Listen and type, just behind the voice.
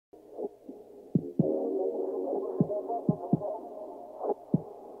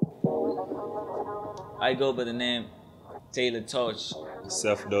I go by the name Taylor Touch.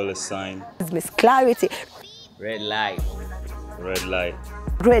 Seph $. It's Miss Clarity. Red light. Red light.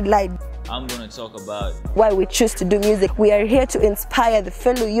 Red light. I'm gonna talk about Why we choose to do music. We are here to inspire the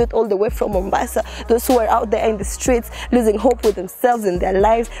fellow youth all the way from Mombasa, those who are out there in the streets losing hope with themselves and their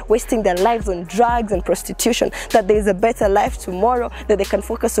lives, wasting their lives on drugs and prostitution, that there is a better life tomorrow, that they can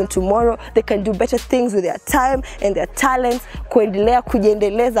focus on tomorrow, they can do better things with their time and their talents, kuendelea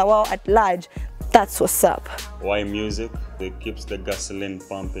kujiendeleza wao at large. That's what's up. Why music? It keeps the gasoline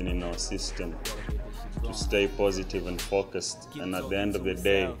pumping in our system to stay positive and focused, and at the end of the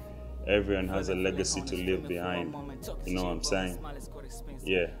day, everyone has a legacy to leave behind. You know what I'm saying?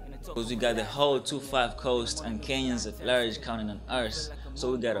 Yeah. because we got the whole 25 coast and Kenyans at large counting on us.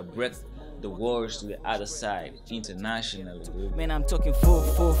 So we gotta break the wars to the other side internationally, dude. Man, I'm talking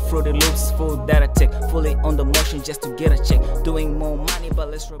full through the loops, full data tech, fully on the motion just to get a check. Doing more money,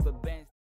 but let's rubber band.